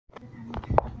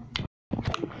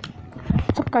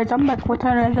Guys, I'm back with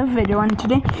another video, and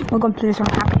today we're going to play some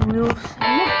Happy Wheels.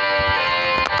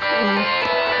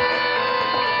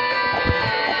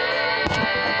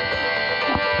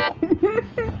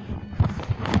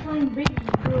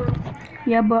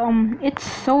 Yeah, but it's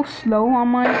so slow on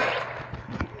my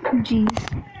G's.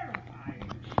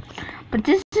 But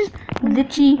this is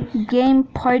Clitchy game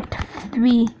part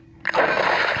 3,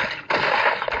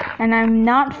 and I'm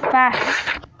not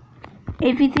fast.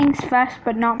 Everything's fast,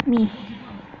 but not me.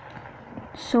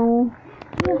 So,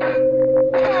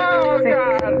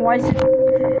 yeah. Why is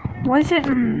it,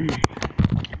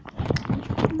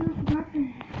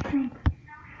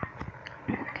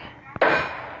 Okay.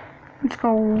 Let's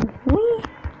go. Whee.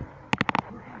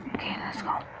 Okay, let's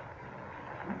go.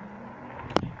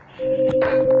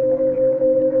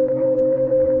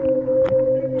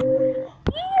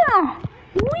 Yeah.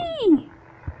 Whee.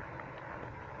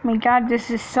 My God,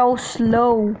 this is so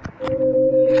slow.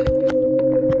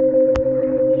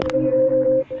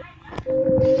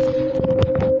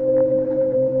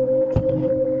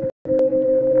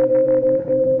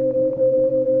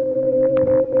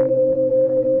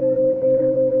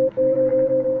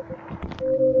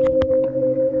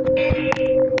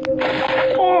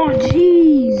 Oh,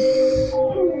 jeez.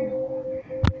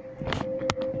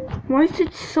 Why is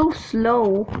it so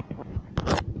slow?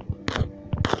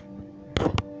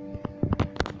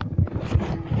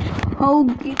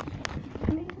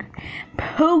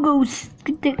 Pogo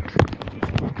sticks.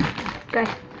 Guys,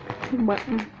 but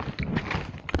I'm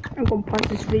gonna pause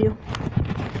this video.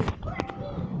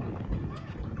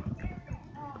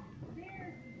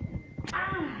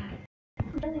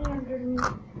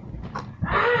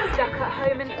 Stuck at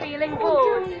home and feeling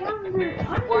bored?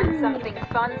 Want something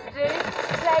fun to do?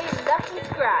 Play Lucky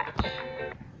Scratch.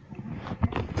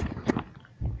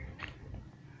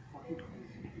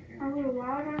 Are we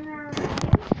allowed on there?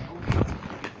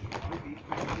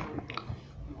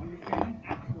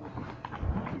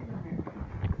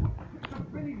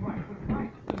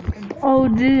 Oh,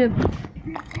 dude.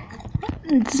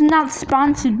 It's not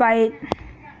sponsored by it.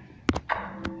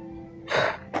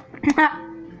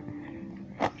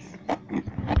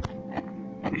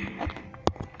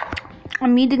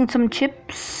 I'm eating some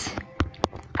chips.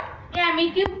 Yeah,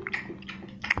 me too.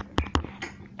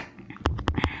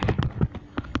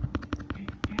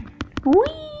 Whee!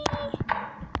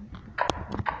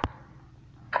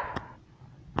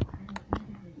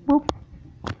 Whoop.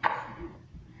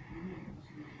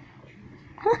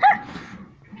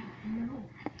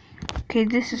 Okay,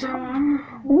 this is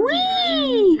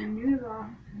whee!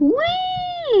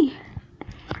 Whee!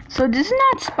 So this is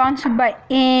not sponsored by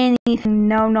anything.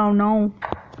 No.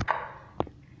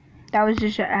 That was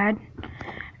just an ad,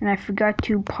 and I forgot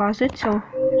to pause it. So,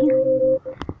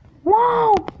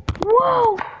 whoa!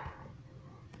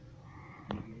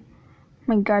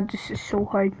 My God, this is so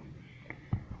hard.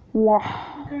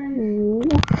 Wow!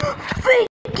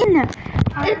 Freaking!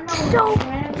 It's so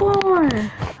far.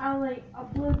 I'll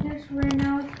upload this right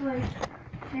now. It's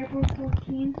April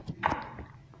 14th.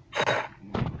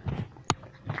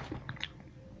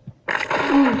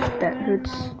 Ooh, that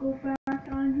hurts. I'll go back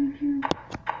on YouTube.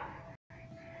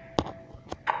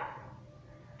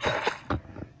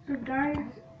 So guys,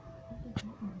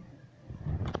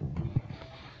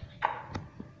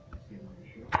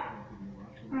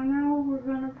 I know we're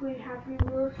gonna play Happy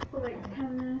Wheels for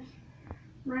 10 minutes.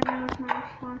 Right now it's not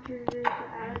sponsored, it's an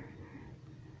ad.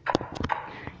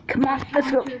 Come on,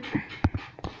 let's go.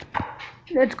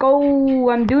 Let's go.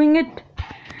 I'm doing it.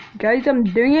 Guys, I'm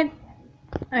doing it.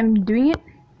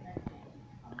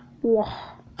 Wow.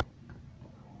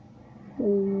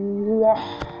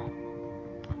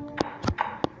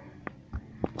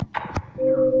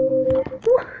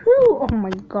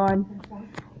 Woohoo!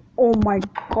 Oh my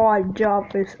God,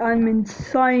 Jarvis. I'm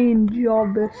insane,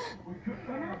 Jarvis.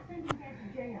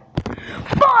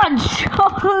 Fudge!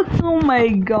 Oh my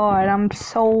God,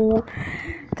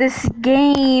 this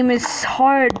game is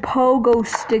hard. Pogo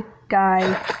stick guy.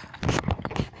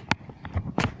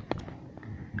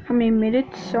 How many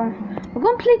minutes? So we're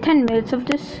gonna play 10 minutes of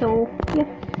this. So yeah,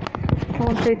 we're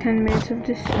gonna play 10 minutes of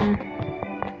this.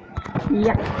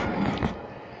 Yeah.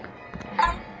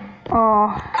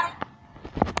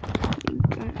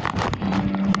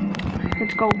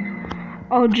 Let's go.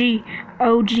 OG.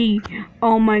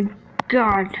 Oh my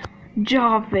God,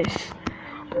 Jarvis.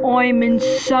 I'm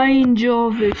insane,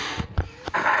 Jarvis.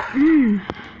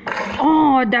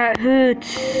 Oh, that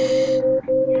hurts.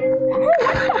 What the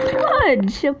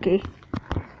fudge? Okay.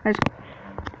 Let's go.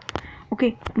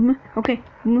 Okay. Oh my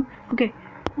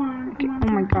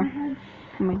God.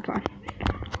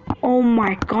 Oh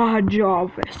my God,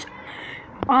 Jarvis.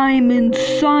 I'm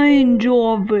insane,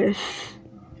 Jarvis.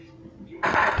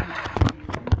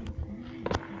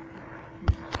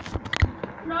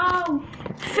 No!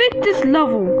 Fix this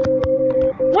level.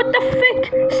 What the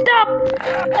frick? Stop!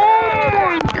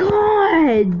 Oh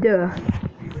my god!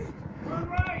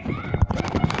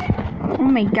 Oh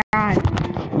my god!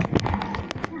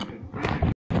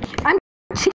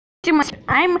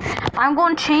 I'm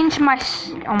going to change my.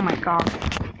 Oh my god!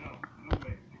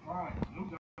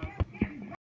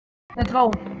 Let's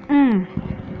go. Oh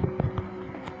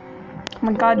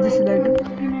my god, this is like.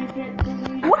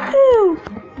 Woohoo!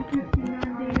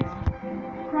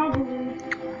 Probably.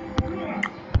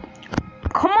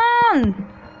 Come on!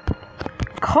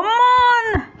 Come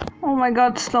on! Oh my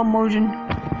god, slow motion.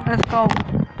 Let's go.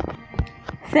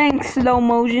 Thanks, slow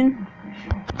motion.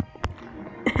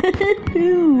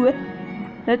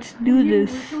 Let's do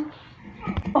this.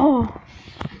 Oh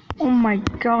my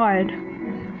god.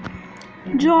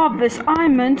 Jarvis,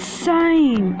 I'm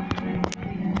insane.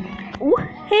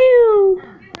 Woohoo!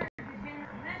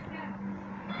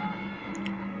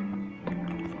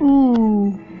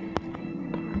 Ooh.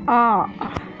 Ah.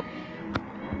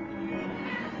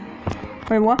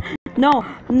 Wait, what? No,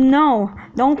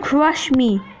 don't crush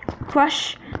me.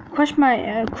 Crush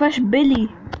my, crush Billy.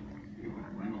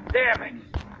 Damn it!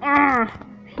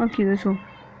 Okay, this one.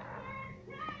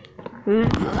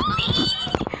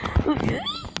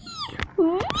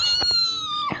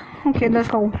 Okay, let's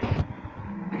go.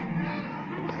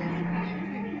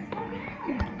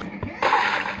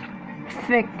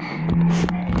 Fix.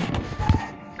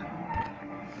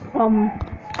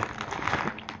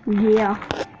 Yeah.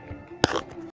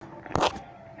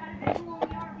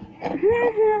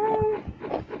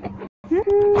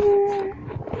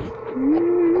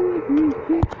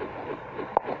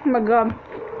 Oh my god.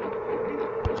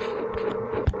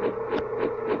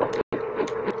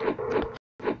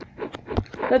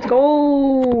 Let's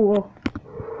go.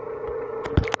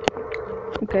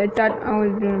 Okay, I thought I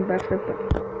was doing a backflip, but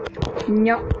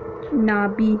no,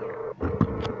 Nobby.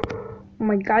 Oh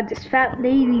my god, this fat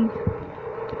lady.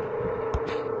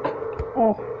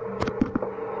 Oh.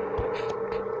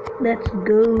 Let's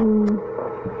go.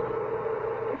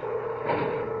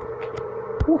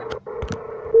 Woo.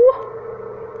 Woo.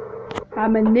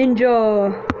 I'm a ninja.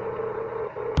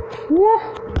 Woo.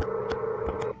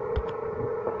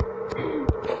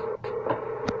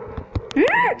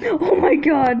 Oh my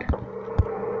god.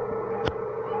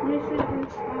 This isn't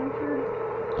sponsored.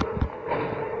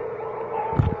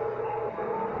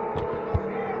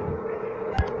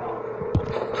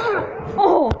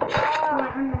 Oh.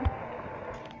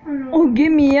 Oh,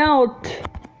 get me out.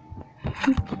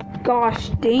 Gosh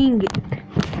dang it.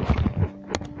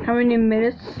 How many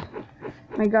minutes?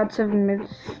 I got 7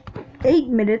 minutes. 8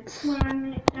 minutes. 8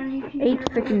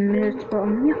 freaking minutes, bro.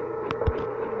 Yeah.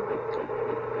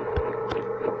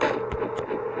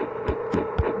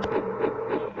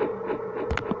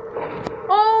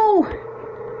 Oh!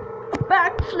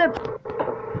 Backflip!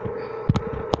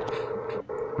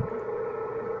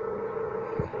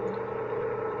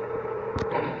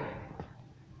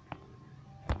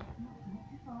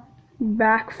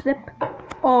 Backflip.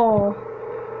 Oh,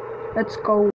 let's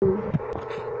go.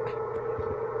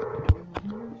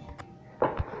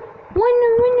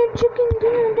 When a chicken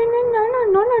dinner,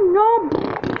 no.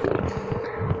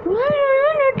 When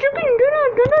a chicken dinner,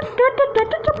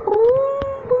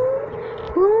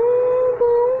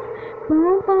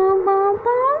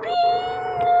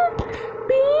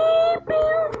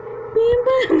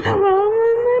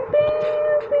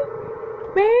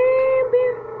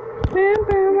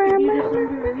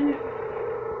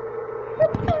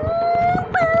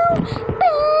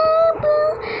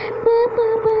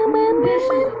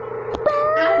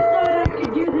 I thought I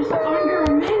could do this under a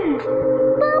minute.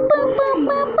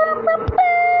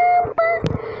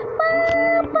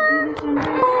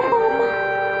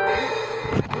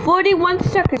 41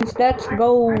 seconds, let's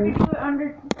go. I could do it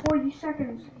under 40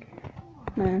 seconds.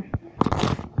 Man.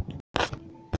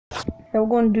 We're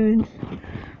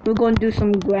gonna do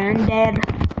some granddad.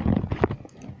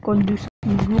 Gonna do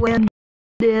some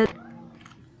granddad.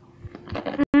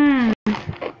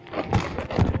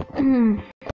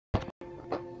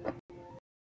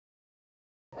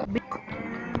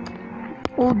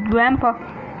 Old grandpa.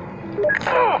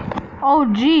 Oh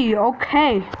gee,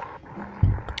 okay.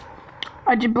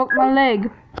 I just broke my leg.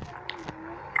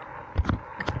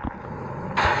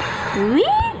 Wee?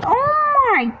 Oh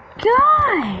my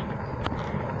god.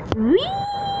 Wee?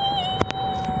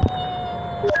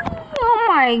 Oh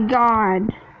my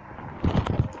god.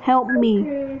 Help me.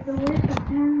 Okay, the wait of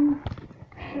 10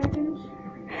 seconds.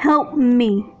 Help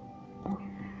me.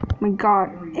 My god,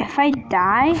 if I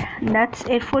die, that's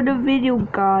it for the video,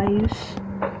 guys.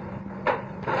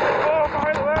 Oh,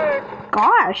 my leg!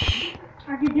 Gosh.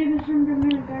 I could do this in a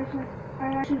minute, guys. I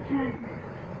actually can.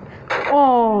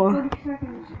 Oh, 40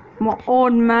 seconds. my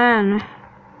old man.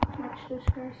 Watch this,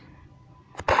 guys.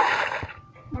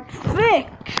 Watch this.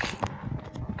 Fix.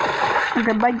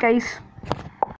 Okay, bye, guys.